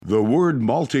The word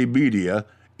multimedia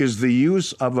is the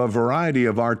use of a variety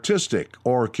of artistic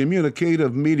or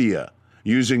communicative media,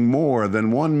 using more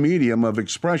than one medium of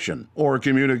expression or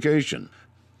communication.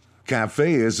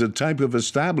 Cafe is a type of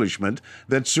establishment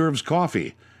that serves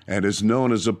coffee and is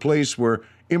known as a place where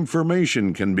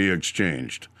information can be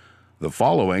exchanged. The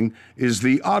following is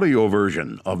the audio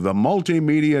version of the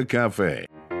Multimedia Cafe.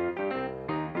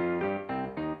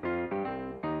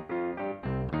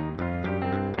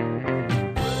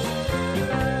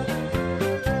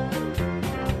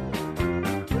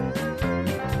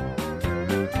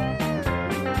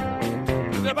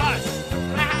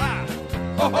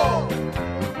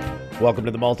 Welcome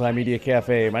to the Multimedia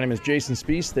Cafe. My name is Jason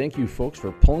Spees. Thank you, folks,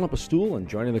 for pulling up a stool and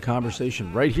joining the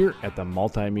conversation right here at the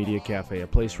Multimedia Cafe, a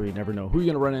place where you never know who you're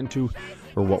going to run into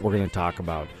or what we're going to talk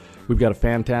about. We've got a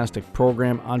fantastic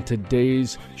program on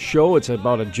today's show. It's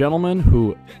about a gentleman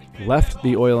who left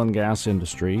the oil and gas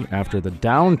industry after the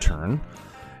downturn,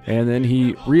 and then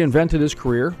he reinvented his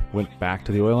career, went back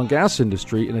to the oil and gas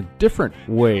industry in a different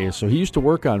way. So he used to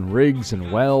work on rigs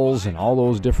and wells and all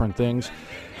those different things.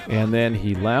 And then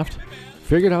he left,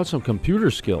 figured out some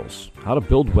computer skills, how to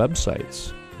build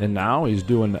websites. And now he's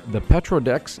doing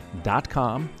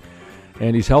thepetrodex.com,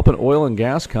 and he's helping oil and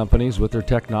gas companies with their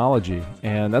technology.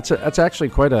 And that's actually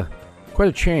quite a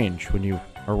change when you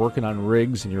are working on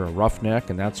rigs and you're a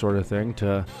roughneck and that sort of thing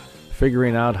to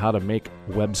figuring out how to make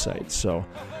websites. So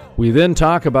we then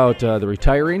talk about the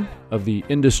retiring of the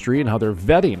industry and how they're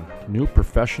vetting new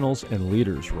professionals and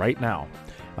leaders right now.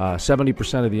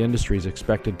 70% of the industry is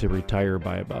expected to retire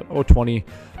by about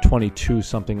 2022,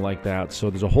 something like that. So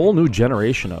there's a whole new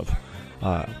generation of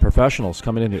professionals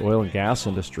coming in the oil and gas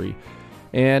industry.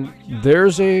 And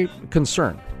there's a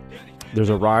concern. There's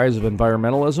a rise of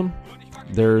environmentalism.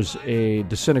 There's a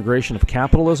disintegration of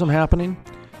capitalism happening.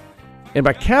 And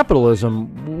by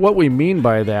capitalism, what we mean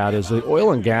by that is the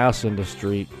oil and gas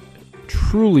industry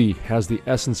truly has the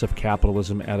essence of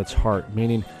capitalism at its heart,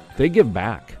 meaning they give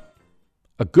back.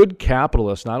 A good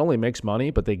capitalist not only makes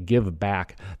money, but they give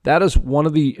back. That is one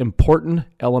of the important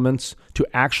elements to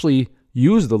actually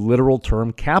use the literal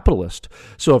term capitalist.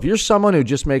 So if you're someone who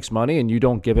just makes money and you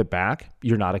don't give it back,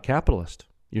 you're not a capitalist.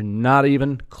 You're not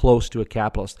even close to a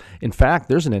capitalist. In fact,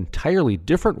 there's an entirely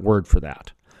different word for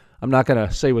that. I'm not going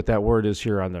to say what that word is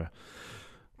here on the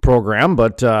program,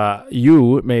 but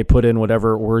you may put in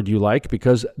whatever word you like,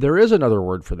 because there is another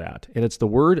word for that, and it's the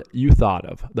word you thought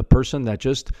of, the person that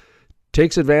just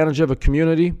takes advantage of a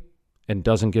community and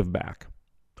doesn't give back.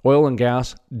 Oil and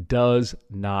gas does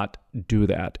not do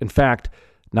that. In fact,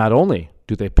 not only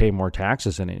do they pay more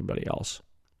taxes than anybody else,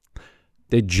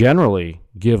 they generally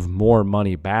give more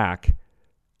money back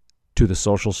to the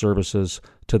social services,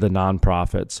 to the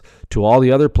nonprofits, to all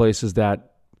the other places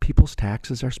that people's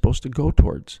taxes are supposed to go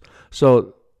towards.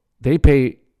 So they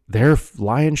pay their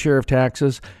lion's share of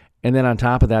taxes, and then on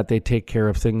top of that, they take care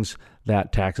of things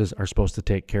that taxes are supposed to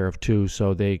take care of too.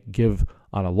 So they give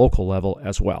on a local level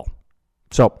as well.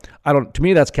 So to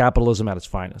me, that's capitalism at its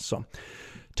finest. So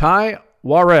Ty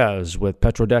Juarez with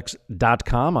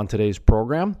Petrodex.com on today's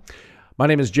program. My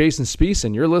name is Jason Spees,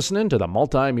 and you're listening to the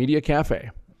Multimedia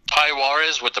Cafe. Ty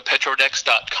Juarez with the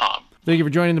Petrodex.com. Thank you for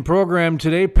joining the program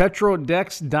today.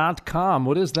 Petrodex.com.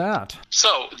 What is that?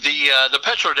 So the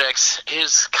Petrodex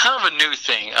is kind of a new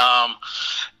thing.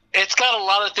 It's got a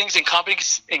lot of things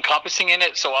encompassing in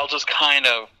it, so I'll just kind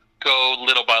of go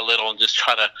little by little and just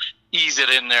try to ease it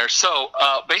in there. So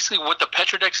basically what the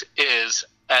Petrodex is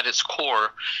at its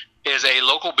core is a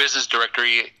local business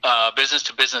directory,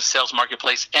 business-to-business sales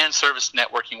marketplace, and service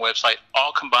networking website,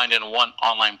 all combined in one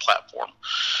online platform.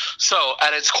 So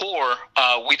at its core,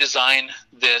 we designed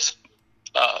this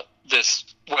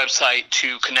website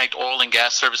to connect oil and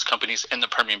gas service companies in the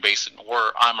Permian Basin,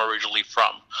 where I'm originally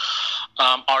from.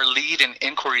 Our lead and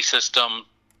inquiry system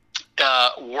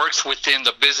works within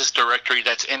the business directory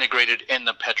that's integrated in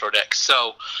the Petrodex.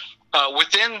 So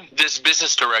within this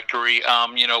business directory,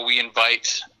 we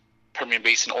invite Permian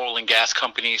Basin oil and gas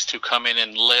companies to come in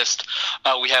and list.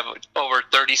 We have over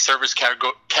 30 service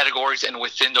categories, and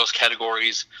within those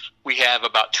categories, we have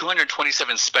about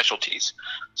 227 specialties.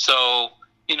 So,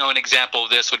 an example of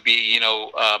this would be,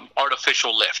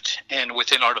 artificial lift. And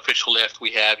within artificial lift,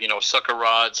 we have, sucker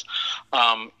rods,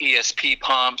 ESP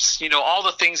pumps, all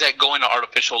the things that go into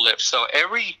artificial lift. So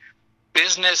every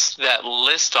business that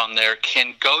lists on there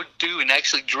can go do and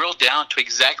actually drill down to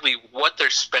exactly what their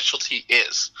specialty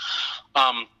is.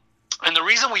 And the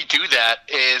reason we do that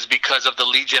is because of the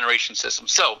lead generation system.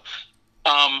 So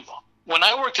when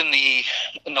I worked in the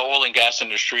oil and gas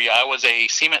industry, I was a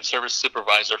cement service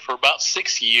supervisor for about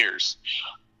 6 years.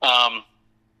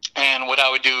 And what I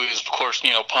would do is, of course,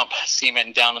 pump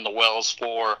cement down in the wells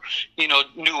for,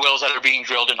 new wells that are being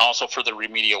drilled, and also for the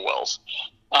remedial wells.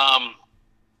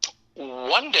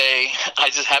 One day, I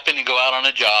just happened to go out on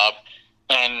a job,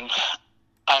 and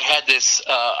I had this,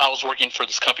 I was working for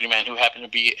this company man who happened to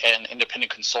be an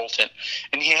independent consultant,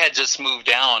 and he had just moved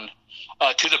down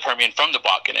to the Permian from the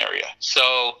Bakken area.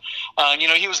 So,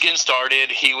 he was getting started.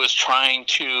 He was trying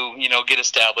to, get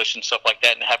established and stuff like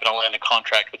that, and happened to land a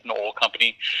contract with an oil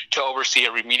company to oversee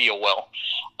a remedial well.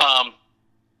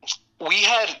 We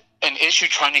had an issue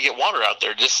trying to get water out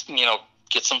there, just,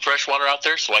 get some fresh water out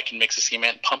there so I can mix the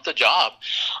cement, pump the job.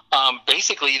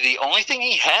 Basically, the only thing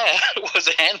he had was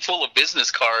a handful of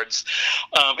business cards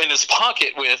in his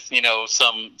pocket with,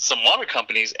 some water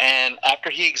companies. And after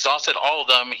he exhausted all of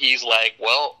them, he's like,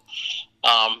 well,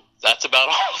 that's about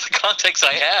all the contacts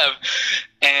I have.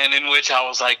 And in which I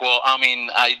was like, well,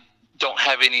 I don't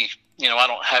have any,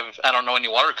 I don't know any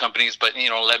water companies, but,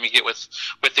 let me get with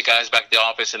the guys back at the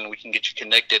office and we can get you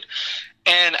connected.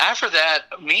 And after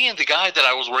that, me and the guy that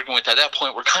I was working with at that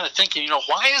point were kind of thinking,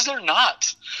 why is there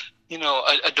not,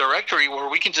 a directory where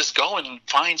we can just go and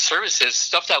find services,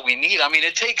 stuff that we need?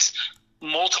 It takes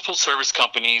multiple service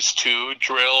companies to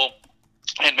drill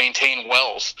and maintain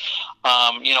wells.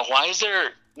 Why is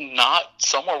there not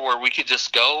somewhere where we could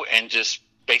just go and just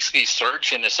basically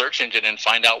search in the search engine and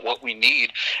find out what we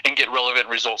need and get relevant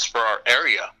results for our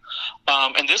area?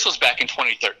 And this was back in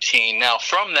 2013. Now,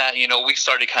 from that, we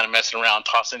started kind of messing around,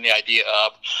 tossing the idea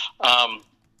up.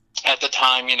 At the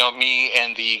time, me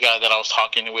and the guy that I was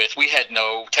talking with, we had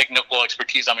no technical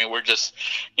expertise. We're just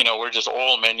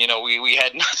oil men. We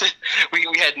had nothing.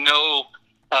 We had no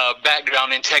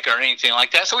background in tech or anything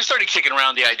like that. So we started kicking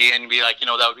around the idea and be like,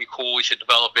 that would be cool. We should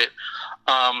develop it.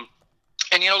 And,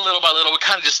 little by little, we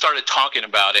kind of just started talking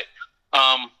about it.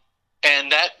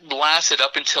 And that lasted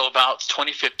up until about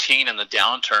 2015 in the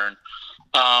downturn.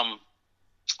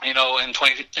 In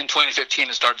 2015,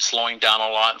 it started slowing down a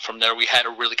lot. And from there, we had to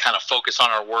really kind of focus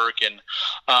on our work. And,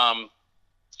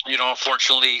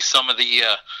 unfortunately, some of the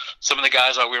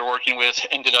guys that we were working with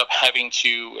ended up having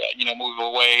to, move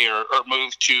away or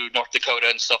move to North Dakota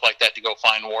and stuff like that to go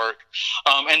find work.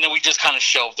 And then we just kind of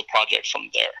shelved the project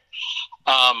from there.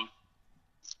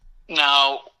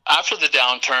 Now, after the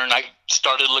downturn, I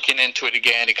started looking into it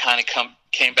again. It kind of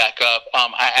came back up.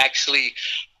 I actually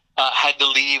had to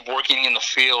leave working in the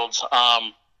fields.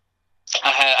 I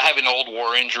have an old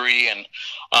war injury, and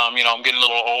I'm getting a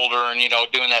little older, and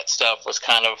doing that stuff was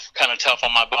kind of tough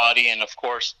on my body. And of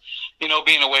course,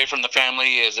 being away from the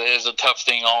family is a tough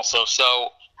thing also.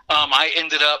 So I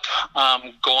ended up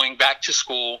going back to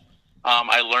school.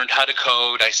 I learned how to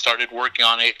code. I started working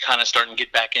on it, kind of starting to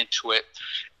get back into it.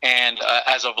 And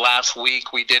as of last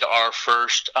week, we did our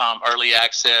first early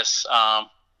access, our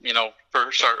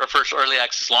first early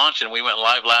access launch, and we went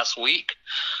live last week.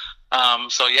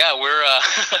 So yeah, we're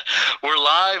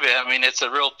live. It's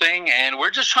a real thing, and we're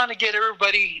just trying to get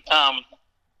everybody,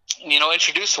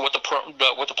 introduced to what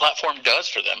the platform does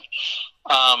for them.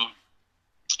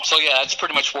 So yeah, that's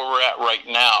pretty much where we're at right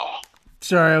now.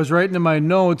 Sorry, I was writing in my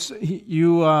notes.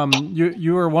 You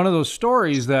were one of those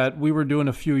stories that we were doing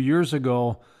a few years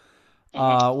ago,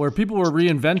 where people were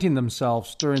reinventing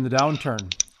themselves during the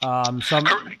downturn.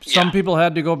 Some people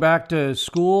had to go back to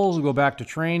school, go back to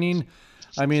training.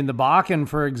 The Bakken,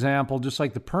 for example, just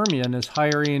like the Permian, is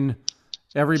hiring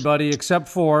everybody except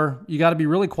for you got to be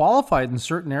really qualified in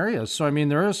certain areas. So,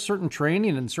 there is certain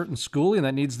training and certain schooling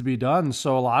that needs to be done.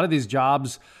 So a lot of these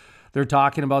jobs they're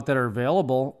talking about that are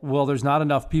available, well, there's not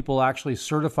enough people actually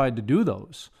certified to do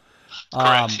those.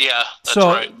 Correct. Yeah, that's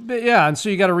right. Yeah, and so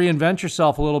you got to reinvent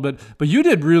yourself a little bit. But you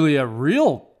did really a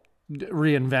real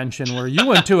reinvention where you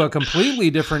went to a completely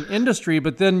different industry,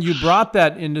 but then you brought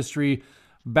that industry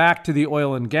back to the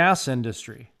oil and gas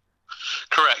industry.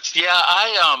 Correct. Yeah,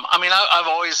 I've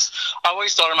always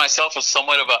thought of myself as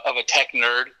somewhat of a tech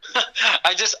nerd.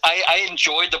 I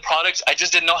enjoyed the products. I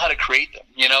just didn't know how to create them.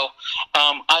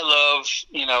 I love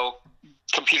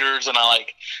computers, and I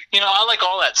like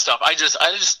all that stuff. I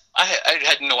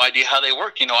had no idea how they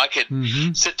work. I could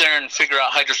sit there and figure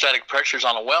out hydrostatic pressures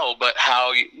on a well, but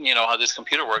how this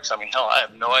computer works, I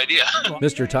have no idea.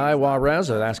 Mr. Ty Juarez,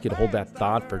 I'd ask you to hold that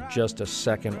thought for just a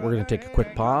second. We're going to take a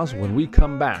quick pause. When we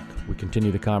come back, we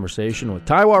continue the conversation with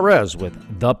Ty Juarez with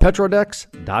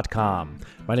thepetrodex.com.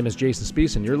 My name is Jason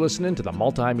Spees, and you're listening to the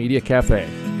Multimedia Cafe.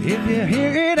 If you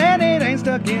hear it and it ain't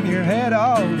stuck in your head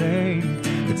all day,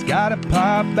 it's got a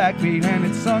pop backbeat and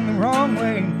it's sung the wrong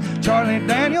way. Charlie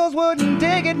Daniels wouldn't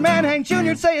dig it, man. Hank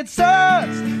Jr.'d say it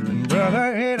sucks. And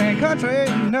brother, it ain't country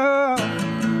enough.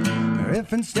 Or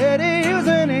if instead of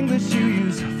using English, you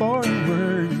use foreign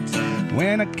words.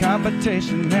 Win a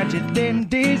competition that you didn't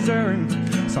deserve.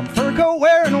 Some fur coat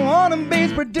wearing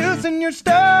wannabes producing your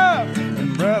stuff.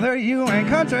 And brother, you ain't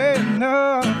country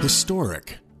enough.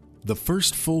 Historic. The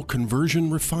first full conversion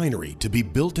refinery to be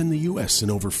built in the U.S. in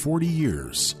over 40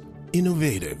 years.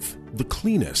 Innovative. The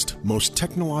cleanest, most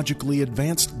technologically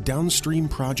advanced downstream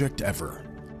project ever.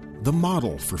 The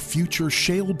model for future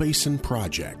shale basin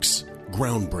projects.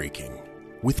 Groundbreaking.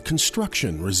 With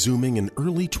construction resuming in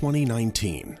early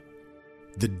 2019.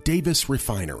 The Davis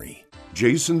Refinery.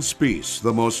 Jason Spiess,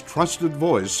 the most trusted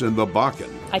voice in the Bakken.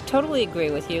 I totally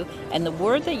agree with you, and the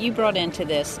word that you brought into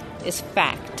this is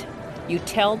fact. You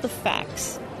tell the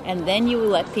facts, and then you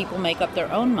let people make up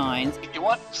their own minds. You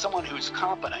want someone who's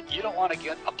competent. You don't want to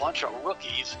get a bunch of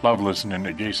rookies. Love listening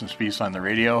to Jason Spiess on the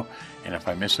radio, and if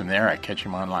I miss him there, I catch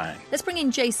him online. Let's bring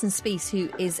in Jason Spiess, who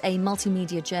is a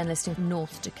multimedia journalist in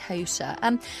North Dakota.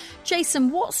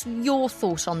 Jason, what's your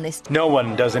thought on this? No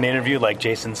one does an interview like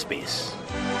Jason Spiess.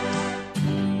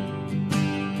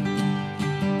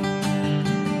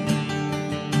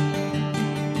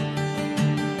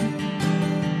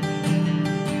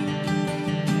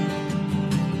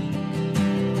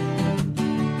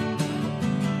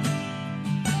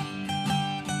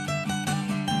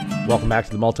 Welcome back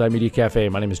to the Multimedia Cafe.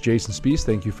 My name is Jason Spiess.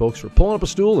 Thank you, folks, for pulling up a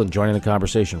stool and joining the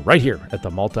conversation right here at the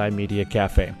Multimedia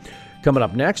Cafe. Coming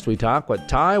up next, we talk with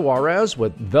Ty Juarez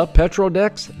with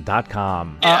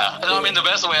thepetrodex.com. Yeah, I mean, the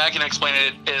best way I can explain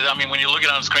it is, I mean, when you look at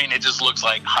it on screen, it just looks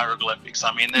like hieroglyphics.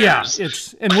 I mean,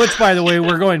 it's, and which, by the way,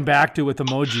 we're going back to with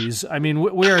emojis. I mean,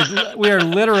 we are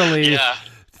literally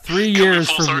 3 years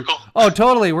from circle. Oh,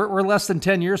 totally. We're less than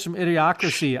 10 years from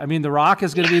Idiocracy. I mean, The Rock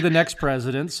is going to be the next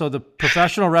president, so the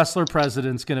professional wrestler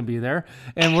president's going to be there,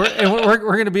 and we're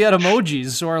going to be at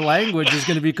emojis, so our language is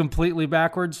going to be completely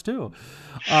backwards too.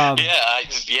 We're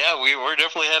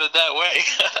definitely headed that way.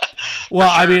 Well,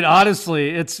 sure. I mean,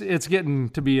 honestly, it's getting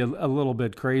to be a little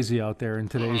bit crazy out there in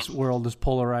today's world. Is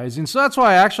polarizing. So that's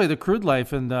why actually the Crude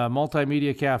Life and the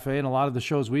Multimedia Cafe and a lot of the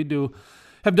shows we do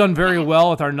have done very well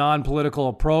with our non-political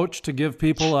approach to give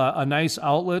people a nice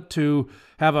outlet to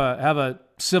have a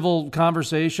civil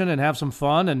conversation and have some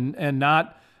fun and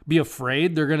not be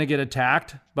afraid they're going to get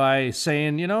attacked by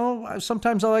saying,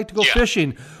 sometimes I like to go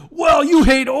fishing. Well, you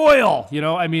hate oil.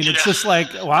 I mean, it's just like,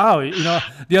 wow.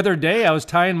 The other day I was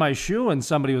tying my shoe and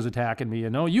somebody was attacking me.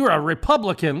 You're a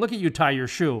Republican. Look at you tie your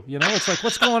shoe. It's like,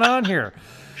 what's going on here?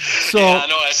 So yeah,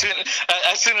 no. As soon as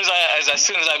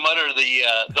I mutter the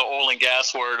oil and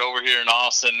gas word over here in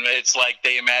Austin, it's like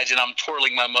they imagine I'm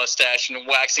twirling my mustache and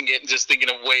waxing it and just thinking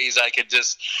of ways I could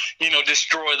just,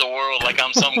 destroy the world like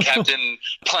I'm some Captain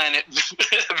Planet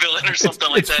villain or something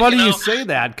like that. It's funny you say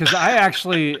that because I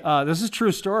actually, this is a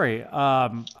true story.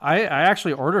 I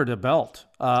actually ordered a belt,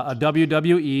 a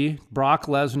WWE Brock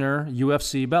Lesnar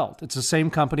UFC belt. It's the same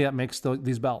company that makes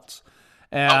these belts,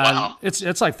 and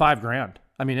it's like $5,000.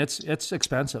 I mean, it's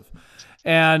expensive.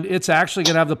 And it's actually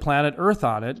going to have the planet Earth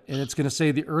on it, and it's going to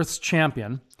say the Earth's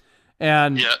champion.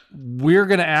 And we're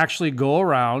going to actually go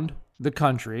around the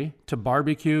country to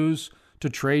barbecues, to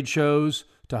trade shows,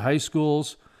 to high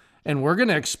schools, and we're going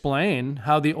to explain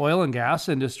how the oil and gas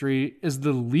industry is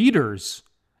the leaders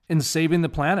in saving the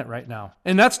planet right now.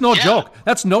 And that's no joke.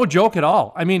 That's no joke at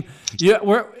all. I mean,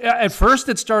 at first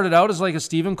it started out as like a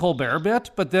Stephen Colbert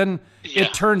bit, but then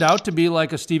it turned out to be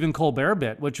like a Stephen Colbert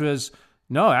bit, which was,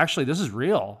 no, actually, this is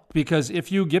real. Because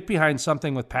if you get behind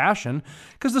something with passion,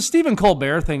 because the Stephen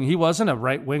Colbert thing, he wasn't a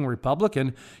right-wing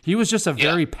Republican. He was just a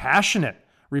very passionate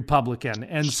Republican.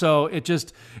 And so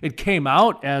it came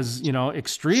out as,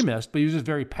 extremist, but he was just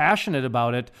very passionate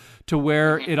about it to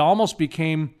where it almost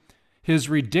became his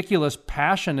ridiculous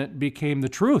passion, it became the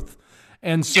truth.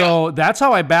 And so that's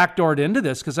how I backdoored into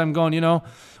this, because I'm going,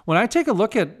 when I take a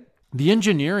look at the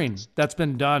engineering that's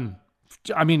been done,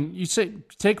 I mean, you say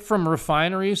take from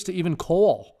refineries to even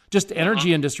coal, just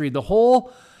energy industry, the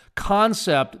whole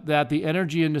concept that the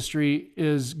energy industry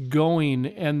is going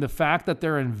and the fact that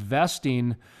they're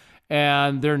investing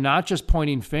and they're not just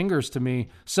pointing fingers to me,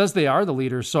 says they are the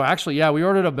leaders. So actually, we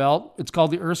ordered a belt. It's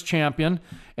called the Earth's Champion,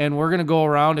 and we're going to go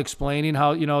around explaining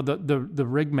how, the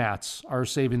rig mats are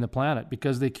saving the planet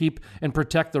because they keep and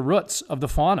protect the roots of the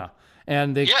fauna.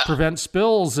 And they prevent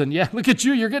spills. And look at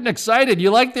you. You're getting excited. You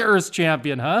like the Earth's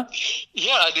Champion, huh?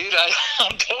 Yeah, dude.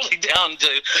 I'm totally down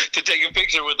to take a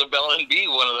picture with the belt and be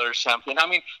one of the Earth's Champion. I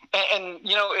mean, and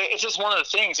it's just one of the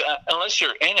things, unless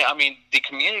you're in it, I mean, the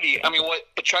community, what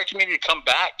attracted me to come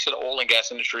back to the oil and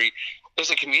gas industry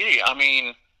is a community. I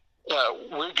mean,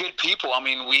 we're good people. I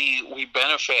mean, we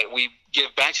benefit. We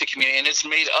give back to the community, and it's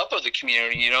made up of the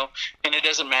community, and it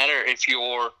doesn't matter if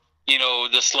you're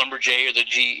the Schlumberger or the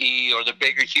GE or the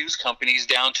Baker Hughes companies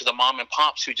down to the mom and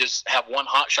pops who just have one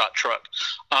hotshot truck.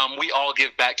 We all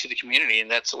give back to the community,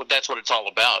 and that's what it's all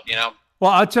about,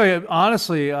 Well, I'll tell you,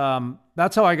 honestly,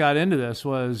 that's how I got into this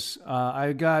was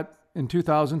in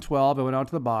 2012, I went out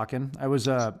to the Bakken. I was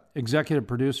a executive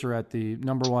producer at the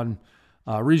 #1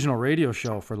 regional radio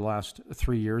show for the last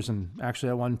 3 years, and actually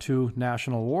I won 2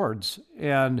 national awards.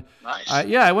 And nice.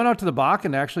 I went out to the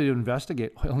Bakken actually to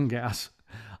investigate oil and gas.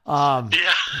 Not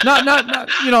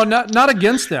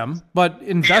against them, but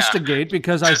investigate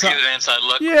because I thought, get an inside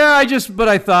look. but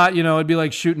I thought, it'd be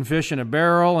like shooting fish in a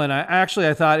barrel. And I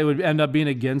thought it would end up being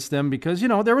against them because,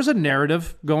 there was a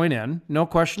narrative going in, no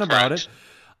question about it.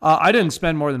 I didn't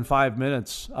spend more than 5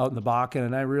 minutes out in the Bakken,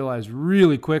 and I realized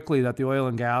really quickly that the oil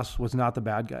and gas was not the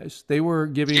bad guys. They were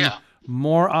giving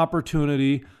more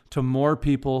opportunity to more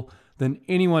people than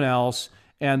anyone else.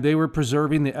 And they were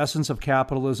preserving the essence of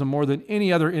capitalism more than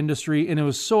any other industry, and it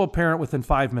was so apparent within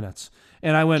 5 minutes.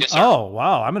 And I went, oh,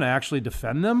 wow, I'm going to actually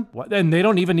defend them? What? And they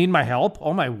don't even need my help?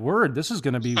 Oh, my word, this is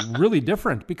going to be really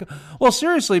different.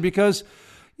 Seriously, because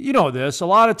a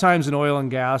lot of times in oil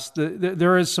and gas,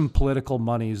 there is some political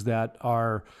monies that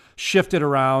are shifted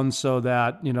around so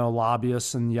that,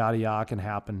 lobbyists and yada yada can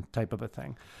happen type of a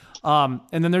thing. And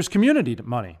then there's community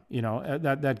money,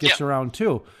 that gets around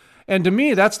too. And to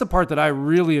me, that's the part that I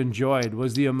really enjoyed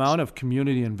was the amount of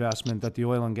community investment that the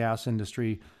oil and gas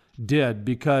industry did,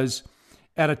 because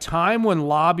at a time when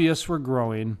lobbyists were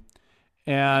growing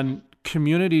and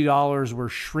community dollars were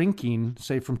shrinking,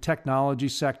 say from technology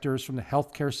sectors, from the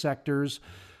healthcare sectors,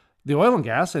 the oil and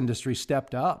gas industry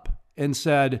stepped up and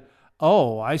said,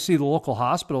 oh, I see the local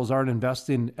hospitals aren't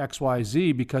investing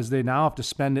XYZ because they now have to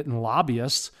spend it in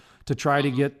lobbyists to try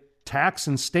to get tax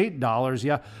and state dollars.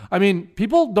 Yeah. I mean,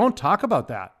 people don't talk about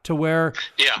that to where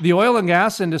the oil and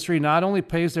gas industry not only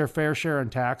pays their fair share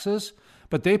in taxes,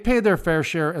 but they pay their fair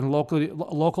share in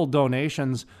local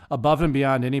donations above and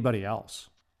beyond anybody else.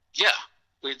 Yeah.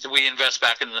 We invest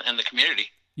back in the community.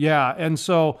 Yeah. And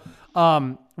so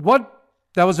that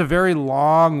was a very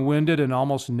long-winded and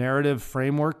almost narrative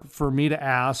framework for me to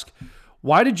ask,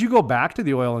 why did you go back to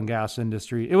the oil and gas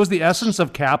industry? It was the essence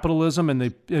of capitalism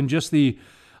and just the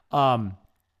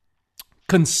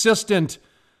consistent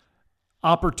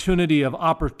opportunity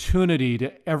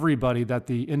to everybody that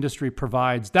the industry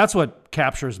provides. That's what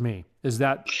captures me.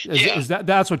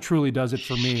 That's what truly does it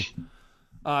for me.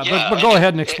 But go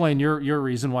ahead and explain your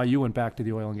reason why you went back to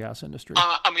the oil and gas industry.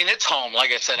 It's home.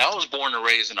 Like I said, I was born and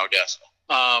raised in Odessa.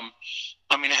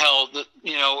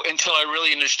 Until I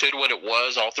really understood what it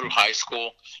was all through high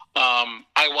school,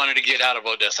 I wanted to get out of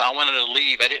Odessa. I wanted to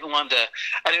leave. Every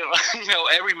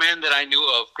man that I knew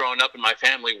of growing up in my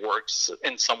family works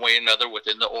in some way or another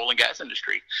within the oil and gas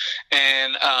industry.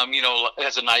 And,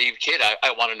 as a naive kid,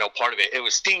 I wanted no part of it. It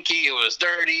was stinky. It was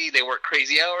dirty. They work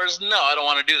crazy hours. No, I don't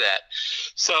want to do that.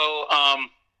 So,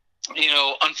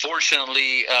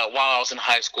 unfortunately, while I was in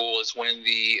high school is when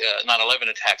the 9/11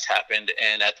 attacks happened.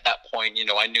 And at that point,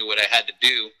 I knew what I had to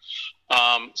do.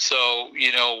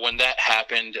 When that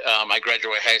happened, I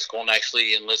graduated high school and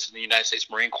actually enlisted in the United States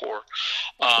Marine Corps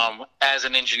as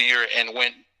an engineer and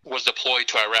was deployed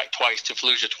to Iraq twice, to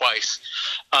Fallujah twice.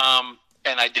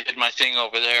 And I did my thing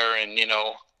over there and,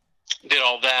 did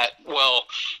all that. Well,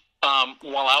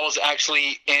 while I was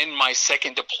actually in my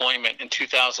second deployment in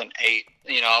 2008,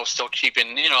 I was still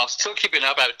keeping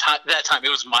up at that time. It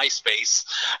was MySpace,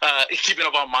 keeping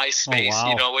up on MySpace,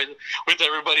 oh, wow. With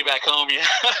everybody back home. Yeah.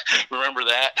 Remember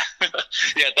that?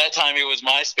 Yeah. At that time it was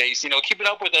MySpace, keeping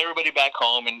up with everybody back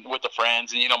home and with the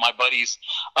friends and, my buddies,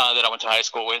 that I went to high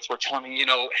school with were telling me,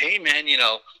 hey man,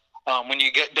 when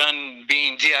you get done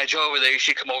being G.I. Joe over there, you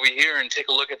should come over here and take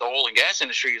a look at the oil and gas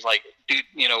industry. It's like, dude,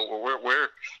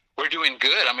 we're doing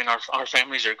good. I mean, our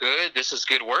families are good. This is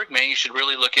good work, man. You should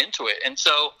really look into it. And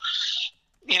so,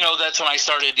 that's when I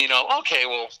started, okay,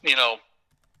 well,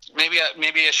 maybe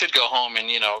I should go home and,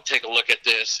 take a look at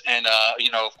this. And,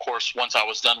 of course, once I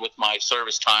was done with my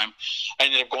service time, I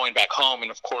ended up going back home. And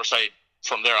of course,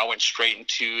 from there, I went straight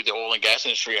into the oil and gas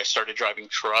industry. I started driving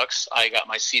trucks. I got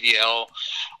my CDL.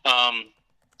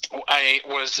 I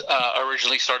was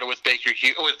originally started with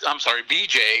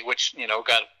BJ, which,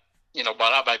 got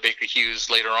bought out by Baker Hughes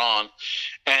later on.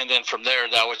 And then from there,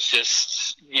 that was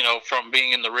just, from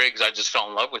being in the rigs, I just fell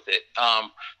in love with it.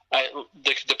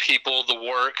 The people, the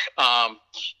work,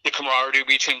 the camaraderie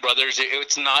between brothers,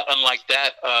 it's not unlike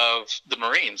that of the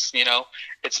Marines.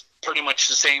 It's pretty much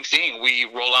the same thing. We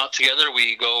roll out together,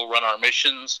 we go run our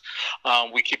missions,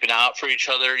 we keep an eye out for each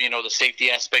other, the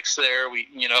safety aspects there.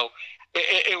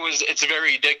 It's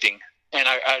very addicting, and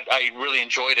I really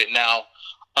enjoyed it. Now,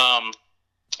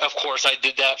 of course, I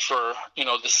did that for,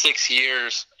 the 6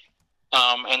 years.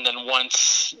 And then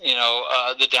once,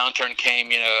 the downturn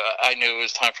came, I knew it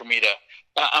was time for me to,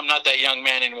 I'm not that young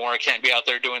man anymore. I can't be out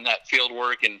there doing that field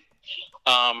work. And,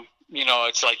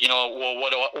 it's like, well,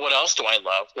 what else do I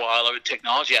love? Well, I love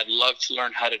technology. I'd love to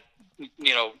learn how to,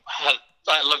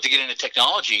 I'd love to get into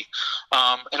technology.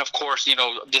 And of course,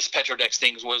 this Petrodex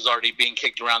thing was already being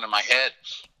kicked around in my head.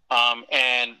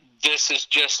 And this is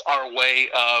just our way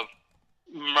of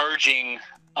merging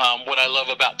what I love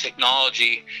about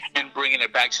technology and bringing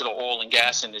it back to the oil and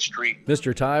gas industry.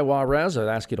 Mr. Ty Juarez, I'd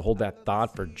ask you to hold that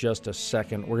thought for just a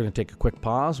second. We're going to take a quick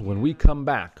pause. When we come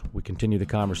back, we continue the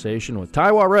conversation with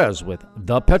Ty Juarez with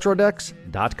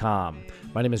thepetrodex.com.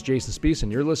 My name is Jason Spiess,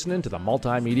 and you're listening to the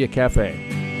Multimedia Cafe.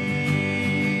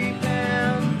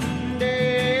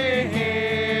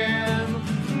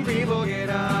 People get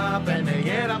up and they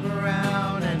get up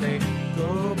around and they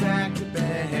go back to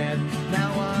bed.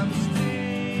 Now I'm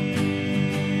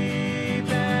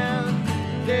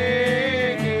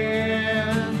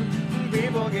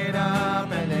people get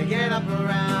up and they get up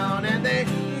around and they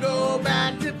go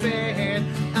back to bed.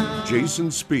 Jason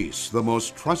Spiess, the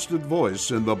most trusted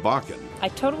voice in the Bakken. I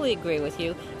totally agree with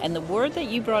you, and the word that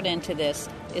you brought into this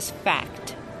is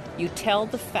fact. You tell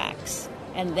the facts,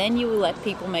 and then you let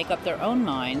people make up their own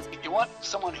minds. You want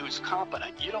someone who's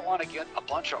competent. You don't want to get a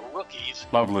bunch of rookies.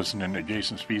 Love listening to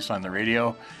Jason Spiess on the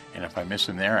radio, and if I miss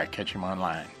him there, I catch him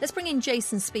online. Let's bring in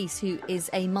Jason Spiess, who is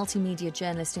a multimedia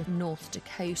journalist in North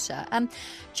Dakota.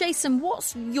 Jason,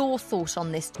 what's your thought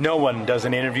on this? No one does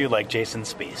an interview like Jason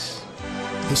Spiess.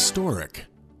 Historic.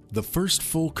 The first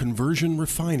full conversion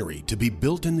refinery to be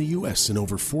built in the U.S. in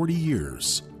over 40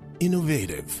 years.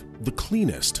 Innovative. The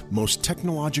cleanest, most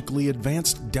technologically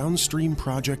advanced downstream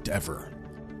project ever.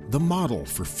 The model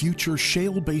for future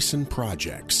shale basin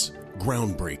projects.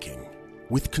 Groundbreaking.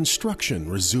 With construction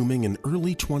resuming in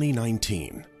early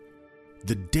 2019.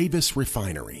 The Davis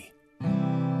Refinery.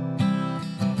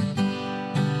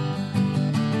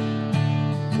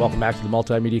 Welcome back to the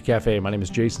Multimedia Cafe. My name is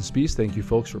Jason Spiess. Thank you,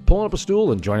 folks, for pulling up a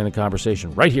stool and joining the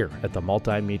conversation right here at the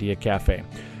Multimedia Cafe.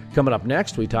 Coming up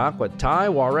next, we talk with Ty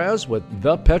Juarez with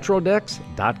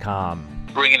thepetrodex.com.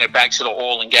 Bringing it back to the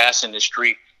oil and gas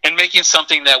industry and making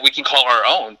something that we can call our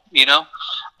own,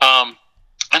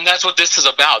 and that's what this is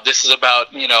about. This is about,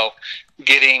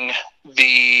 getting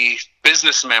the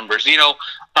business members,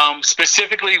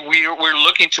 specifically we're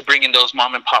looking to bring in those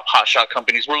mom and pop hotshot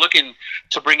companies. We're looking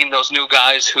to bring in those new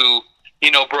guys who,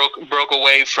 broke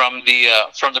away from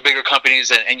the bigger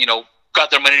companies and got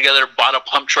their money together, bought a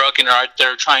pump truck, and are out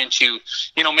there trying to,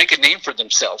 make a name for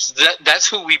themselves. That's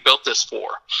who we built this for.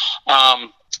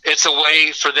 It's a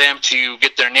way for them to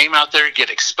get their name out there, get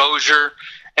exposure,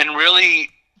 and really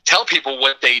tell people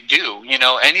what they do.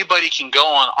 Anybody can go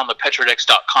on the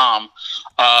petrodex.com.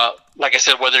 Like I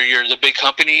said, whether you're the big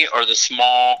company or the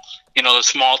small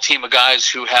team of guys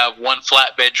who have one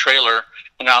flatbed trailer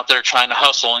and out there trying to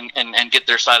hustle and get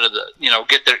their side of the,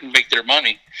 make their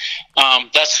money.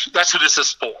 That's who this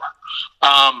is for.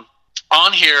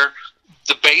 On here,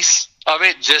 the base of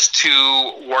it, just to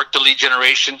work the lead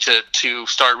generation, to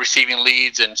start receiving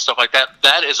leads and stuff like that,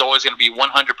 that is always going to be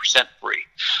 100% free.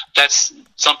 That's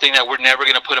something that we're never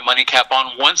going to put a money cap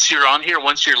on. Once you're on here,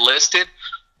 once you're listed,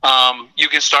 you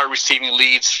can start receiving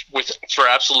leads for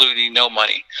absolutely no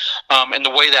money. And the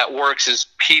way that works is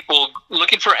people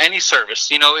looking for any service.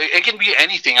 It can be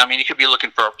anything. I mean, you could be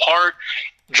looking for a part,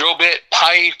 drill bit,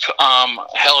 pipe.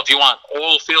 Hell, if you want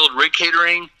oil field rig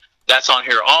catering, that's on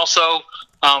here also.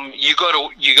 You go to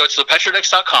the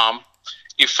petrodex.com.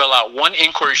 You fill out one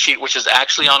inquiry sheet, which is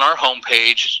actually on our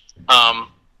homepage.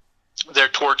 There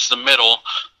towards the middle.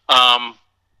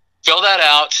 Fill that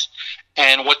out.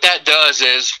 And what that does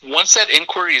is once that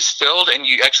inquiry is filled and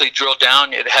you actually drill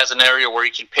down, it has an area where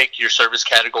you can pick your service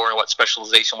category, what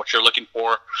specialization, what you're looking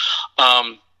for.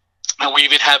 And we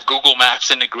even have Google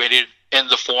Maps integrated in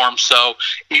the form. So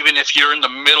even if you're in the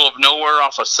middle of nowhere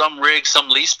off of some rig, some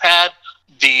lease pad,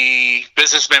 the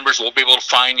business members will be able to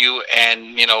find you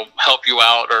and, help you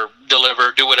out or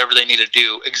deliver, do whatever they need to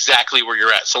do exactly where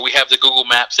you're at. So we have the Google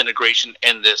Maps integration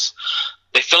in this.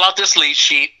 They fill out this lead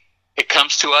sheet. It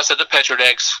comes to us at the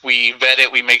Petrodex. We vet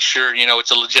it. We make sure,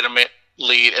 it's a legitimate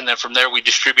lead. And then from there, we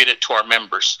distribute it to our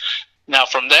members. Now,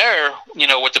 from there,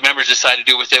 what the members decide to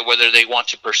do with it, whether they want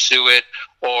to pursue it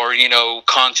or,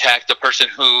 contact the person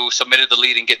who submitted the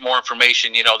lead and get more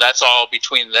information, that's all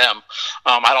between them.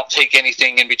 I don't take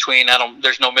anything in between.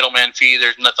 There's no middleman fee.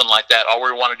 There's nothing like that. All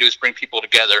we want to do is bring people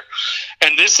together.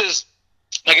 And this is,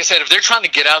 like I said, if they're trying to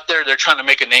get out there, they're trying to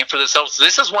make a name for themselves,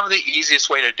 this is one of the easiest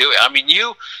way to do it. I mean,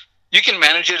 you can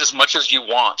manage it as much as you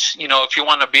want. If you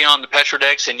want to be on the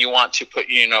Petrodex and you want to put,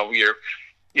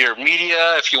 your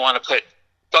media, if you want to put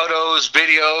photos,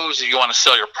 videos, if you want to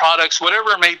sell your products,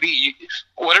 whatever it may be,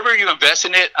 whatever you invest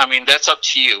in it, I mean, that's up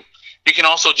to you. You can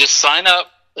also just sign up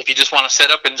if you just want to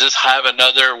set up and just have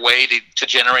another way to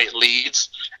generate leads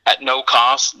at no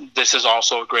cost. This is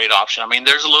also a great option. I mean,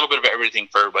 there's a little bit of everything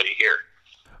for everybody here.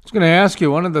 I was going to ask you,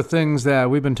 one of the things that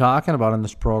we've been talking about in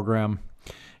this program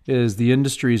is the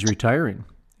industry is retiring.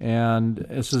 And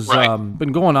this has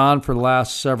been going on for the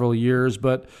last several years,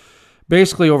 but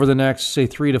basically over the next, say,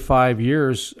 3 to 5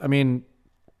 years, I mean,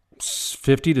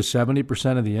 50 to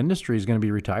 70% of the industry is going to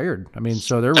be retired. I mean,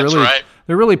 so they're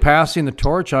really passing the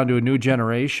torch on to a new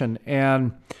generation.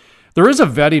 And there is a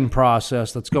vetting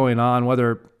process that's going on,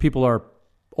 whether people are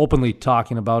openly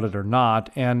talking about it or not.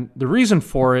 And the reason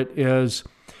for it is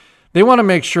they want to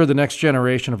make sure the next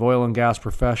generation of oil and gas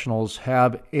professionals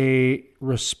have a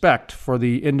respect for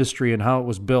the industry and how it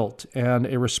was built, and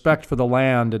a respect for the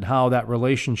land and how that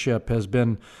relationship has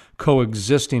been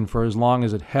coexisting for as long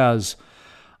as it has.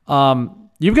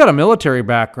 You've got a military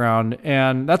background,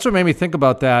 and that's what made me think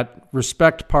about that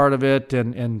respect part of it,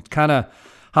 and kind of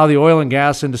how the oil and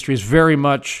gas industry is very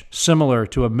much similar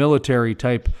to a military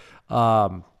type,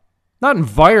 not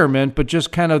environment, but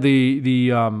just kind of the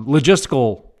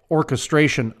logistical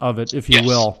orchestration of it, if you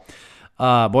will.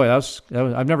 Boy,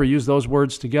 I've never used those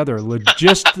words together.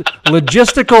 Logistical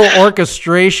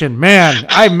orchestration. Man,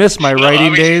 I miss my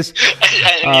writing days.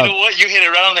 And you know what? You hit it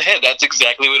right on the head. That's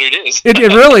exactly what it is. It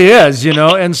really is,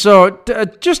 And so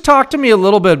just talk to me a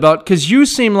little bit about, because you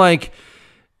seem like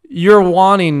you're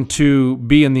wanting to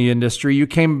be in the industry. You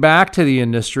came back to the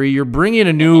industry. You're bringing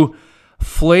a new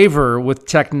flavor with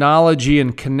technology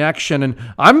and connection. And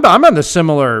I'm on the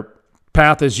similar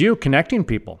path as you, connecting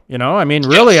people. I mean,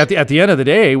 really, at the end of the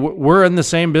day, we're in the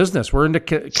same business. We're into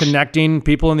connecting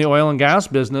people in the oil and gas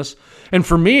business. And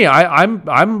for me,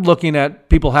 I'm looking at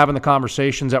people having the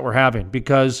conversations that we're having,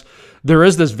 because there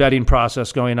is this vetting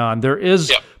process going on. There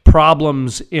is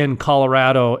problems in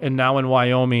Colorado and now in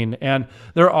Wyoming, and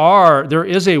there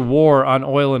is a war on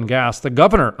oil and gas. The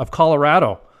governor of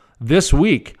Colorado this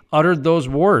week uttered those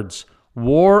words: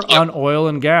 war on oil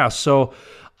and gas. So,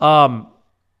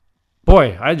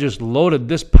 boy, I just loaded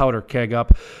this powder keg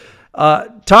up.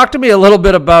 Talk to me a little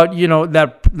bit about,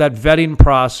 that vetting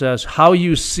process, how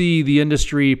you see the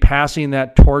industry passing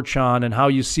that torch on, and how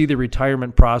you see the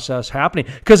retirement process happening.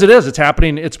 Because it's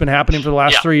happening. It's been happening for the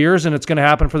last 3 years, and it's going to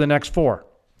happen for the next 4.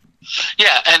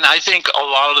 Yeah, and I think a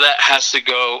lot of that has to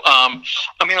go. A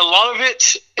lot of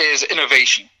it is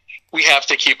innovation. We have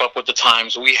to keep up with the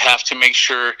times. We have to make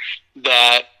sure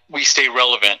that we stay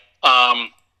relevant. And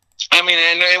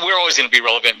we're always going to be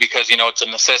relevant because, it's a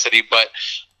necessity. But,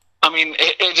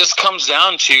 it just comes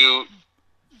down to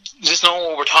just knowing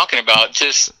what we're talking about,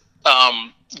 just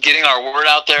getting our word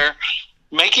out there,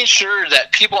 making sure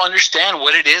that people understand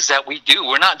what it is that we do.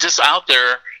 We're not just out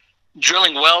there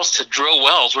drilling wells to drill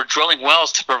wells. We're drilling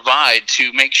wells to provide,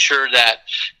 to make sure that,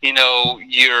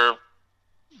 your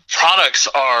products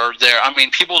are there.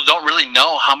 People don't really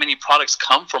know how many products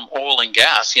come from oil and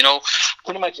gas.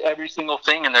 Pretty much every single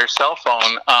thing in their cell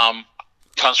phone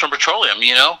comes from petroleum.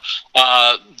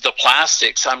 The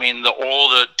plastics, the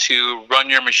oil to run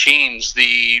your machines,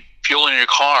 the fuel in your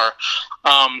car.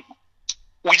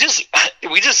 We just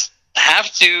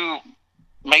have to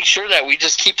make sure that we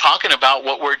just keep talking about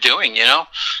what we're doing.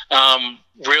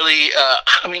 Really,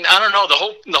 I don't know.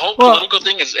 The whole political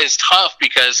thing is tough,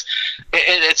 because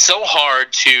it's so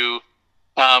hard to,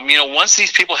 once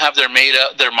these people have their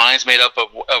minds made up of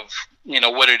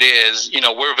what it is,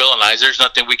 we're villainized. There's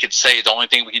nothing we could say. The only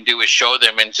thing we can do is show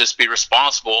them and just be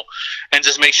responsible and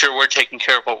just make sure we're taking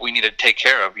care of what we need to take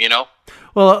care of.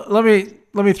 Well, let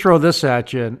me throw this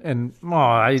at you, and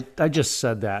I just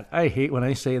said that. I hate when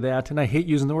I say that, and I hate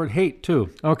using the word hate too.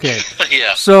 Okay.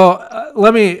 Yeah. So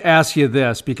let me ask you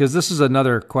this, because this is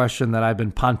another question that I've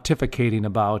been pontificating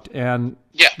about and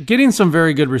getting some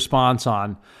very good response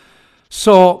on.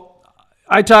 So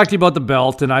I talked to you about the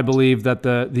belt, and I believe that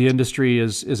the industry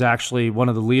is actually one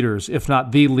of the leaders, if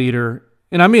not the leader.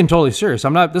 And I'm being totally serious.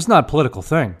 This is not a political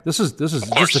thing. This is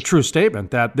just a true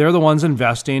statement that they're the ones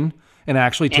investing and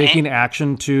actually taking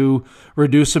action to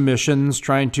reduce emissions,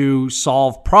 trying to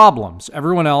solve problems.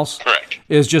 Everyone else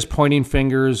is just pointing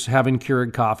fingers, having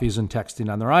Keurig coffees, and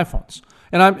texting on their iPhones.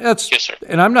 And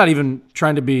I'm not even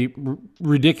trying to be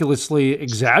ridiculously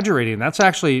exaggerating. That's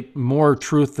actually more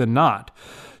truth than not.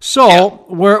 So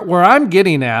where I'm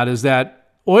getting at is that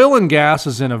oil and gas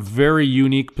is in a very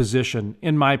unique position,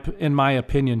 in my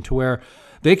opinion, to where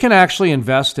they can actually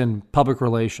invest in public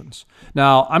relations.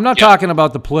 Now, I'm not talking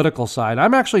about the political side.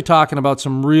 I'm actually talking about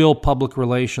some real public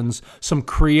relations, some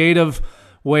creative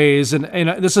ways. And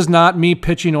this is not me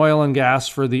pitching oil and gas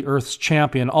for the Earth's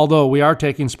champion, although we are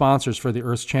taking sponsors for the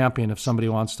Earth's champion if somebody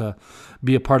wants to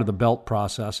be a part of the belt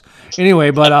process.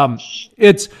 Anyway, but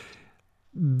it's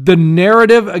the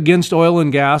narrative against oil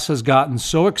and gas has gotten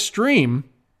so extreme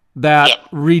that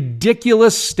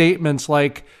ridiculous statements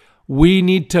like we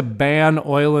need to ban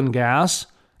oil and gas,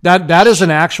 that is an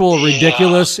actual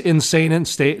ridiculous, insane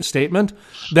statement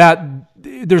that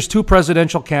there's two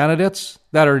presidential candidates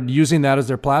that are using that as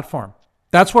their platform.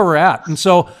 That's where we're at. And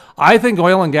so I think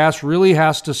oil and gas really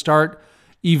has to start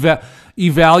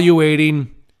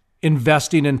evaluating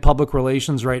investing in public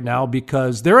relations right now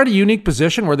because they're at a unique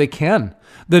position where they can.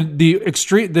 The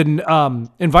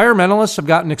environmentalists have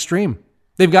gotten extreme.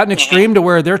 They've gotten extreme to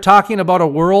where they're talking about a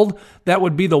world that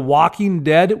would be the Walking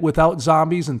Dead without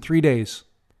zombies in 3 days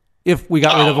if we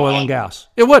got rid of oil and gas.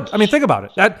 It would. I mean, think about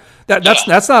it.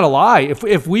 That's not a lie.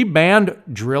 If we banned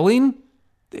drilling,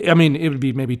 I mean, it would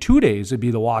be maybe 2 days. It'd be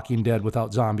the Walking Dead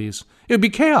without zombies. It would be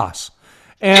chaos.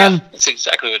 And that's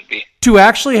exactly what it'd be. To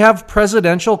actually have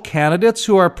presidential candidates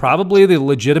who are probably the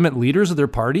legitimate leaders of their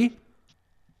party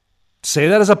say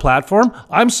that as a platform,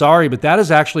 I'm sorry, but that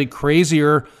is actually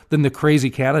crazier than the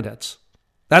crazy candidates.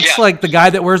 That's like the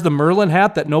guy that wears the Merlin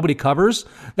hat that nobody covers.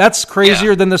 That's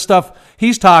crazier than the stuff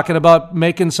he's talking about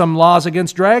making some laws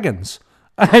against dragons.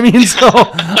 I mean,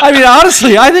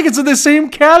 honestly, I think it's in the same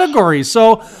category.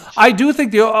 So I do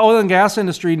think the oil and gas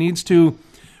industry needs to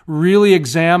really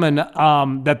examine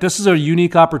that this is a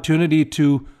unique opportunity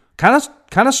to kind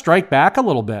of strike back a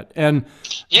little bit. And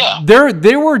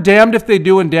they were damned if they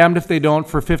do and damned if they don't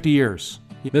for 50 years.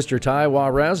 Mr. Ty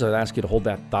Juarez, I'd ask you to hold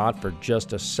that thought for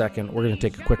just a second. We're going to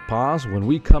take a quick pause. When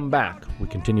we come back, we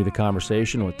continue the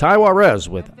conversation with Ty Juarez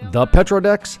with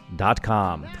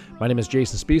thepetrodex.com. My name is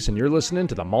Jason Spees, and you're listening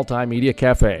to the Multimedia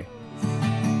Cafe.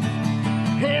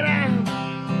 Head out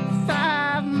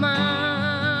 5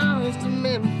 miles to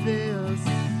Memphis.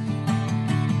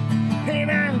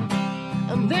 Head out,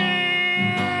 I'm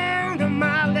down to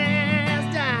my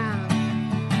last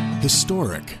dime.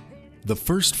 Historic. The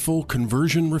first full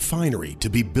conversion refinery to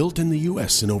be built in the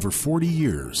U.S. in over 40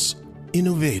 years.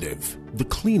 Innovative. The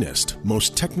cleanest,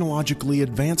 most technologically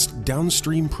advanced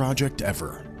downstream project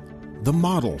ever. The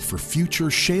model for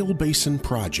future shale basin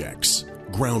projects.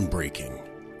 Groundbreaking.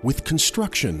 With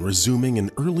construction resuming in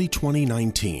early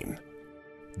 2019.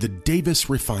 The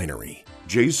Davis Refinery.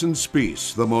 Jason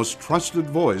Spees, the most trusted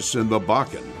voice in the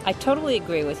Bakken. I totally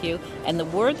agree with you. And the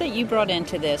word that you brought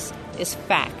into this is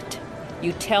fact.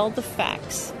 You tell the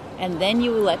facts, and then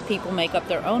you let people make up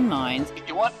their own minds.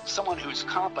 You want someone who's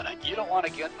competent. You don't want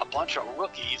to get a bunch of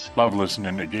rookies. Love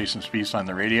listening to Jason Spees on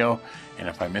the radio, and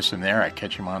if I miss him there, I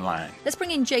catch him online. Let's bring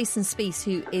in Jason Spees,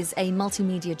 who is a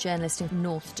multimedia journalist in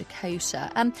North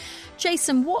Dakota.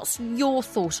 Jason, what's your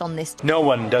thought on this? No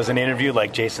one does an interview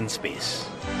like Jason Spees.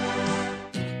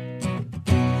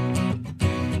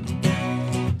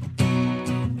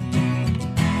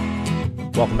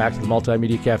 Welcome back to the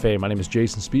Multimedia Cafe. My name is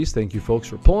Jason Spees. Thank you, folks,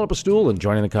 for pulling up a stool and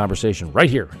joining the conversation right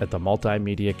here at the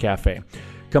Multimedia Cafe.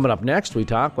 Coming up next, we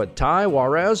talk with Ty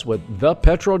Juarez with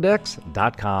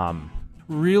thepetrodex.com.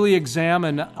 Really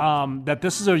examine that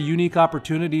this is a unique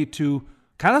opportunity to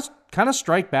kind of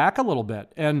strike back a little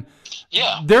bit. And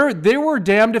they were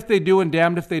damned if they do and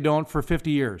damned if they don't for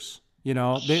 50 years. You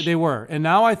know, they were. And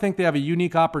now I think they have a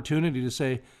unique opportunity to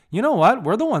say, you know what?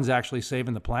 We're the ones actually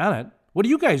saving the planet. What are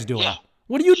you guys doing? Yeah.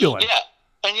 What are you doing? Yeah,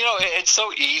 and it's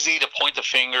so easy to point the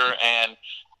finger and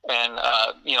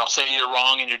say you're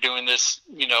wrong and you're doing this.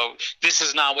 This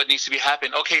is not what needs to be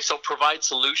happening. Okay, so provide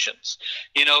solutions.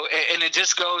 And it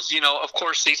just goes. Of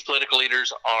course, these political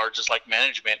leaders are just like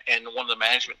management, and one of the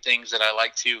management things that I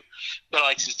like to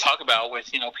talk about with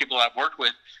people I've worked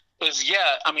with is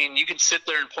you can sit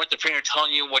there and point the finger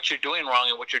telling you what you're doing wrong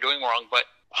and what you're doing wrong, but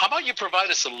how about you provide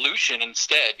a solution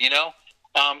instead?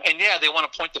 They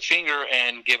want to point the finger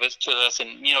and give it to us.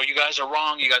 And, you guys are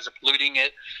wrong. You guys are polluting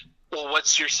it. Well,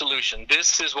 what's your solution?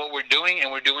 This is what we're doing,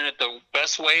 and we're doing it the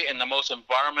best way and the most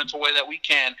environmental way that we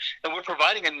can. And we're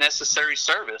providing a necessary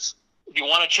service. If you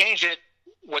want to change it,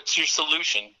 what's your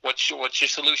solution? What's your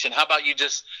solution? How about you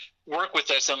just work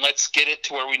with us and let's get it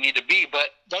to where we need to be? But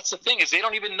that's the thing is they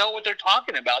don't even know what they're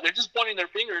talking about. They're just pointing their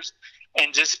fingers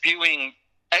and just spewing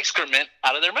excrement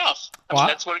out of their mouth.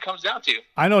 That's what it comes down to.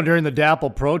 I know during the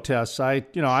DAPL protests, I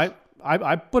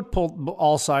put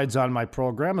all sides on my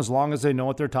program as long as they know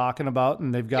what they're talking about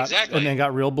and they've got and they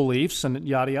got real beliefs and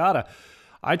yada yada.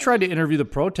 I tried to interview the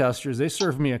protesters. They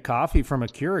served me a coffee from a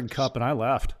Keurig cup and I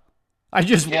left. I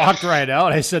just walked right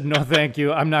out. I said, no, thank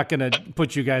you. I'm not going to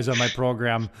put you guys on my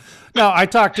program. No, I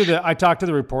talked to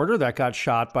the reporter that got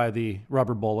shot by the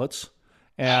rubber bullets.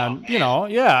 And,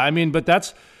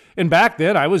 but and back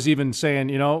then I was even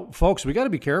saying, folks, we got to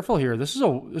be careful here. This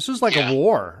is like a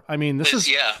war. I mean, the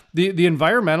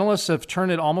environmentalists have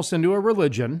turned it almost into a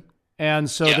religion.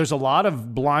 And so there's a lot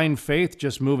of blind faith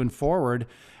just moving forward.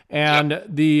 And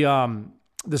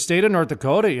the state of North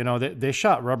Dakota, they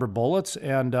shot rubber bullets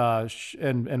and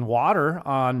water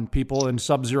on people in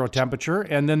sub-zero temperature.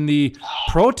 And then the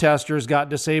protesters got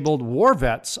disabled war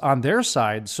vets on their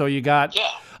side. So you got,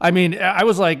 I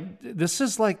was like, this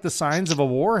is like the signs of a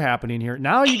war happening here.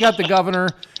 Now you got the governor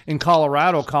in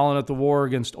Colorado calling it the war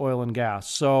against oil and gas.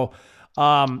 So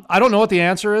I don't know what the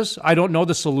answer is. I don't know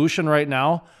the solution right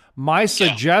now. My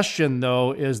suggestion,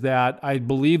 though, is that I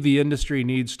believe the industry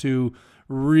needs to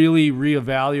really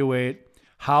reevaluate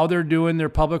how they're doing their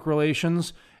public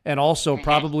relations and also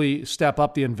probably step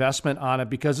up the investment on it,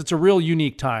 because it's a real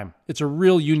unique time. It's a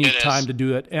real unique time to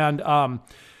do it. And,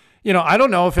 I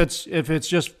don't know if it's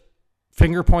just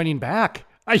finger pointing back.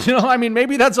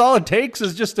 Maybe that's all it takes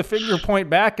is just a finger point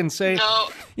back and say,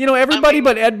 everybody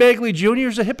but Ed Begley Jr.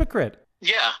 is a hypocrite.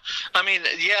 Yeah.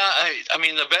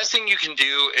 The best thing you can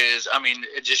do is,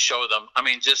 just show them.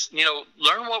 Just,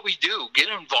 learn what we do. Get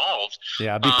involved.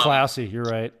 Yeah, be classy. You're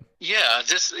right. Yeah,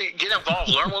 just get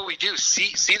involved. Learn what we do.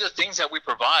 See the things that we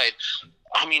provide.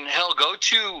 Hell, go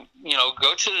to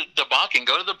the Bakken,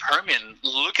 go to the Permian.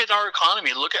 Look at our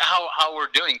economy. Look at how we're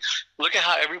doing. Look at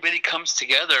how everybody comes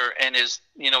together and is,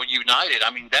 united.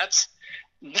 That's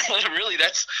really,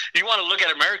 you want to look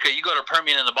at America, you go to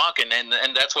Permian and the Bakken, and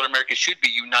that's what America should be,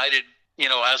 united,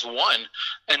 as one.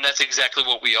 And that's exactly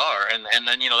what we are. And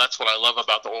then, that's what I love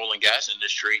about the oil and gas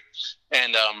industry.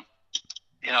 And,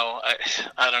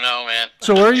 I don't know, man.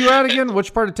 So where are you at again?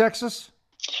 Which part of Texas?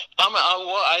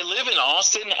 I live in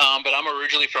Austin, but I'm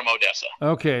originally from Odessa.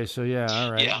 Okay. So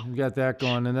all right. Yeah. You got that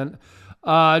going. And then,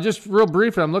 just real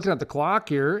briefly, I'm looking at the clock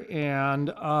here,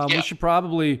 and we should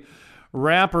probably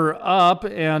wrap her up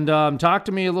and talk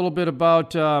to me a little bit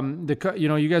about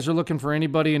you guys are looking for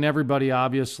anybody and everybody,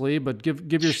 obviously, but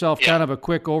give yourself kind of a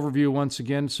quick overview once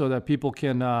again so that people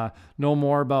can know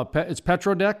more about it's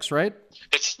Petrodex, right?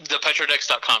 It's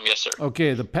thepetrodex.com, yes, sir.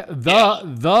 Okay,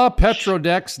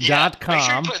 thepetrodex.com. Make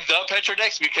sure you put the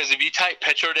Petrodex, because if you type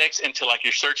Petrodex into like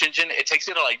your search engine, it takes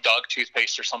you to like dog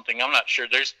toothpaste or something. I'm not sure.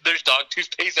 There's dog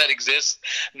toothpaste that exists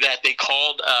that they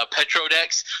called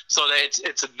Petrodex, so that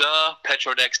it's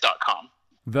thepetrodex.com.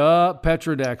 The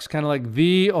Petrodex, kind of like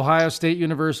the Ohio State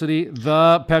University,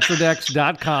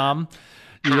 thepetrodex.com.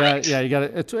 You got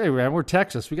it. Hey, man, we're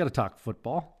Texas. We got to talk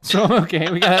football. So,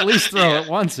 okay, we got to at least throw it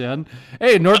once in.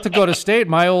 Hey, North Dakota State,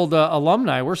 my old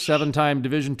alumni, we're 7-time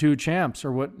Division II champs,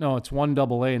 or what? No, it's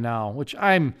 1AA now, which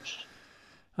I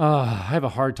have a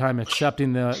hard time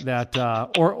accepting that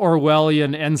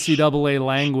Orwellian NCAA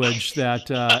language that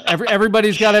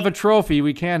everybody's got to have a trophy.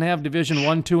 We can't have Division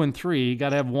 1, 2, and 3. You got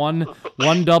to have one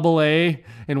AA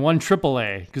and one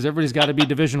AAA, because everybody's got to be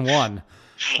Division 1.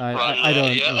 I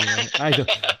don't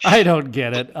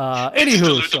get it.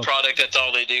 Anywho, the product, that's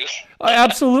all they do.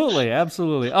 Absolutely.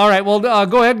 All right. Well,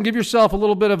 go ahead and give yourself a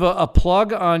little bit of a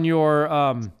plug on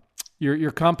your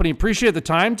company. Appreciate the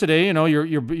time today.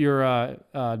 Your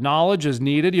knowledge is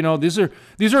needed.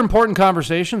 These are important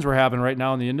conversations we're having right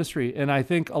now in the industry, and I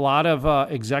think a lot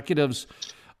of executives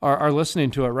are listening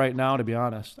to it right now. To be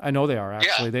honest, I know they are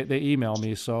actually. Yeah. They email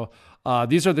me so.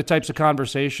 These are the types of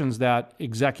conversations that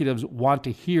executives want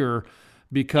to hear,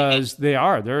 because there's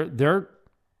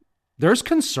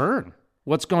concern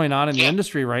what's going on in the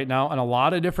industry right now in a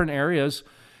lot of different areas.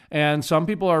 And some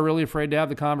people are really afraid to have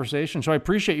the conversation. So I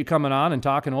appreciate you coming on and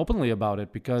talking openly about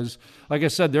it, because like I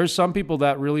said, there's some people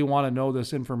that really want to know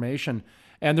this information,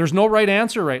 and there's no right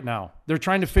answer right now. They're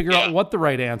trying to figure out what the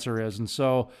right answer is. And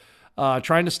so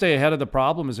trying to stay ahead of the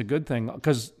problem is a good thing,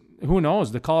 because who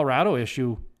knows, the Colorado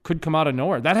issue could come out of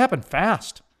nowhere. That happened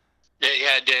fast. Yeah,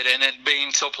 it did. And it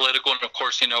being so political, and of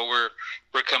course, we're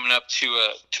coming up to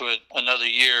another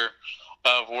year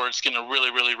of where it's going to really,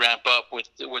 really ramp up with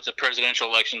the presidential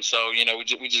election. So, we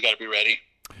just got to be ready.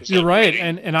 You're right.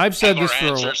 And I've said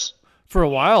this for a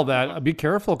while, that be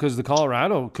careful, because the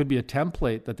Colorado could be a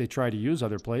template that they try to use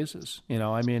other places.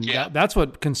 That's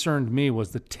what concerned me,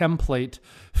 was the template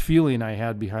feeling I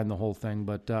had behind the whole thing.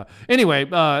 But anyway,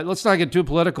 let's not get too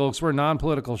political, because we're a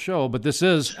non-political show, but this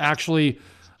is actually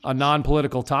a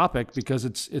non-political topic, because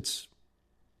it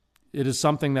is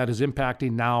something that is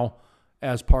impacting now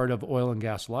as part of oil and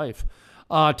gas life.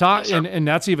 And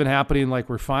that's even happening like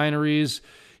refineries.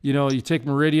 You take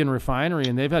Meridian Refinery,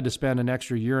 and they've had to spend an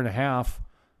extra 1.5 years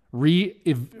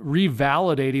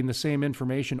revalidating the same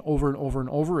information over and over and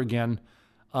over again,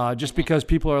 just because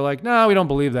people are like, no, we don't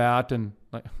believe that. And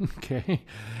like, okay.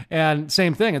 And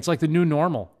same thing. It's like the new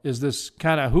normal is this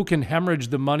kind of who can hemorrhage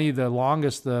the money the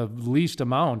longest, the least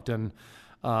amount. And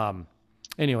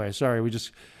anyway, sorry,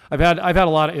 I've had a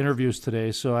lot of interviews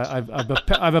today, so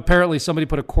I've apparently somebody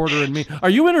put a quarter in me. Are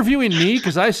you interviewing me?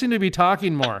 Because I seem to be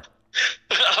talking more.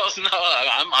 Oh, no,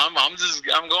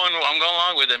 I'm going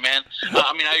along with it, man.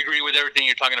 I mean, I agree with everything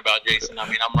you're talking about, Jason. I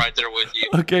mean, I'm right there with you.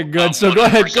 Okay, good. So go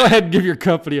ahead and give your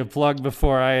company a plug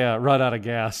before I run out of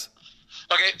gas.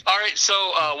 Okay, all right.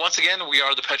 So once again, we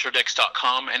are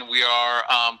thepetrodex.com, and we are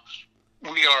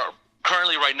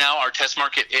currently right now our test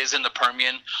market is in the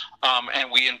Permian, and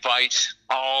we invite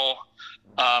all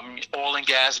oil and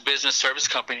gas business service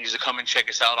companies to come and check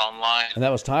us out online. And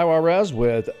that was Ty Juarez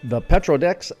with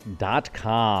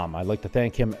thepetrodex.com. I'd like to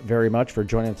thank him very much for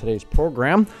joining today's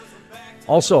program.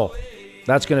 Also,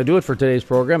 that's going to do it for today's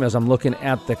program. As I'm looking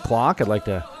at the clock, I'd like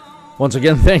to once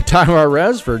again thank Ty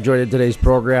Juarez for joining today's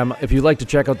program. If you'd like to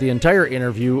check out the entire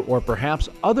interview or perhaps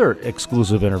other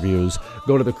exclusive interviews,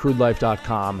 go to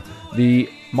thecrudelife.com. The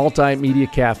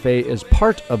Multimedia Cafe is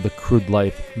part of the Crude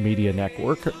Life Media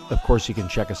Network. Of course, you can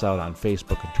check us out on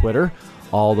Facebook and Twitter.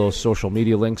 All those social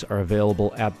media links are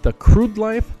available at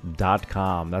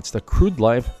thecrudelife.com. That's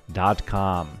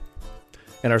thecrudelife.com.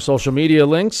 And our social media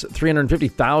links,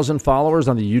 350,000 followers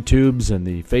on the YouTubes and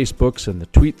the Facebooks and the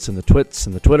tweets and the twits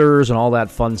and the Twitters and all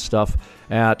that fun stuff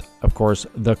at, of course,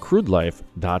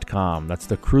 thecrudelife.com. That's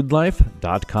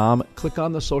thecrudelife.com. Click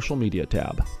on the social media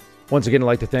tab. Once again, I'd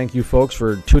like to thank you folks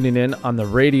for tuning in on the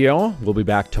radio. We'll be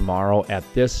back tomorrow at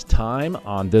this time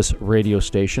on this radio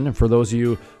station. And for those of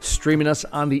you streaming us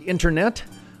on the internet,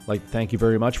 I'd like to thank you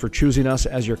very much for choosing us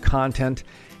as your content.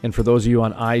 And for those of you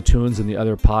on iTunes and the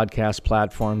other podcast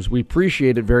platforms, we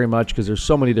appreciate it very much because there's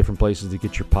so many different places to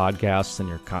get your podcasts and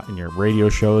your radio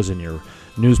shows and your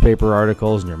newspaper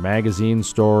articles and your magazine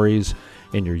stories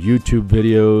and your YouTube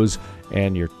videos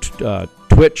and your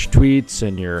Twitch tweets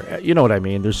and you know what I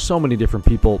mean. There's so many different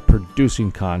people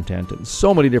producing content and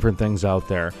so many different things out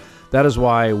there. That is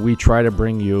why we try to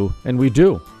bring you, and we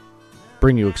do,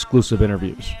 bring you exclusive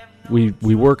interviews. We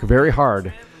work very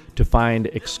hard to find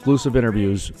exclusive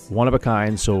interviews, one of a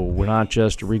kind, so we're not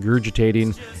just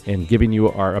regurgitating and giving you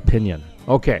our opinion.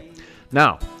 Okay,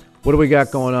 now, what do we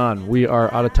got going on? We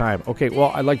are out of time. Okay,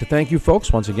 well, I'd like to thank you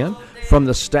folks once again from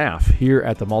the staff here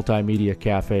at the Multimedia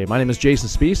Cafe. My name is Jason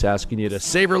Spees, asking you to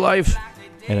savor life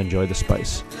and enjoy the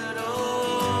spice. Good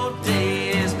old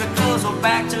days, because we're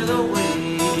back to the way.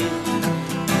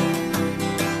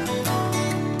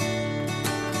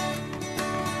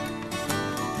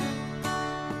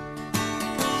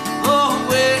 Oh,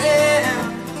 well,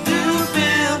 you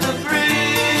build a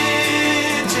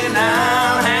bridge and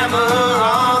I'll hammer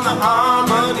on the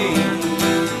harmony.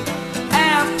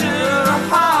 After a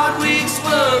hard week's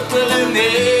work, we'll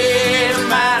make a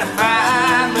mighty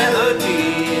fine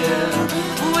melody.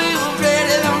 We were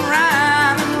ready to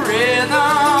rhyme and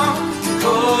rhythm,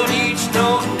 chord each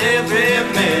note and every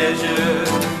measure.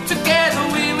 Together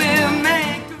we will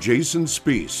make. Jason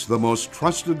Spees, the most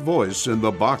trusted voice in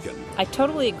the Bakken. I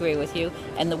totally agree with you,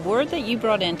 and the word that you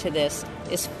brought into this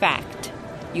is fact.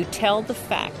 You tell the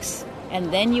facts,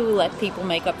 and then you let people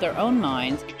make up their own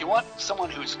minds. You want someone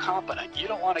who's competent. You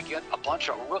don't want to get a bunch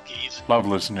of rookies. Love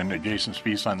listening to Jason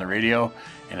Spees on the radio,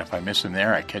 and if I miss him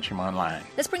there, I catch him online.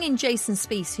 Let's bring in Jason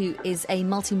Spees, who is a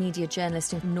multimedia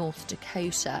journalist in North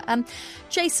Dakota.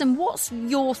 Jason, what's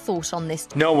your thought on this?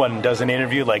 No one does an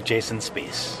interview like Jason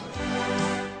Spees.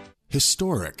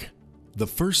 Historic. The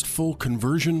first full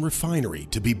conversion refinery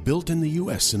to be built in the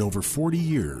U.S. in over 40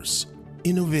 years.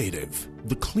 Innovative.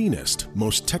 The cleanest,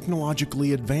 most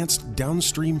technologically advanced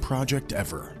downstream project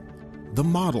ever. The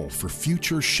model for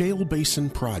future shale basin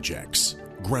projects.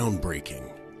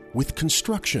 Groundbreaking. With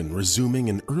construction resuming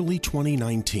in early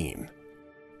 2019.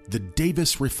 The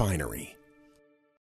Davis Refinery.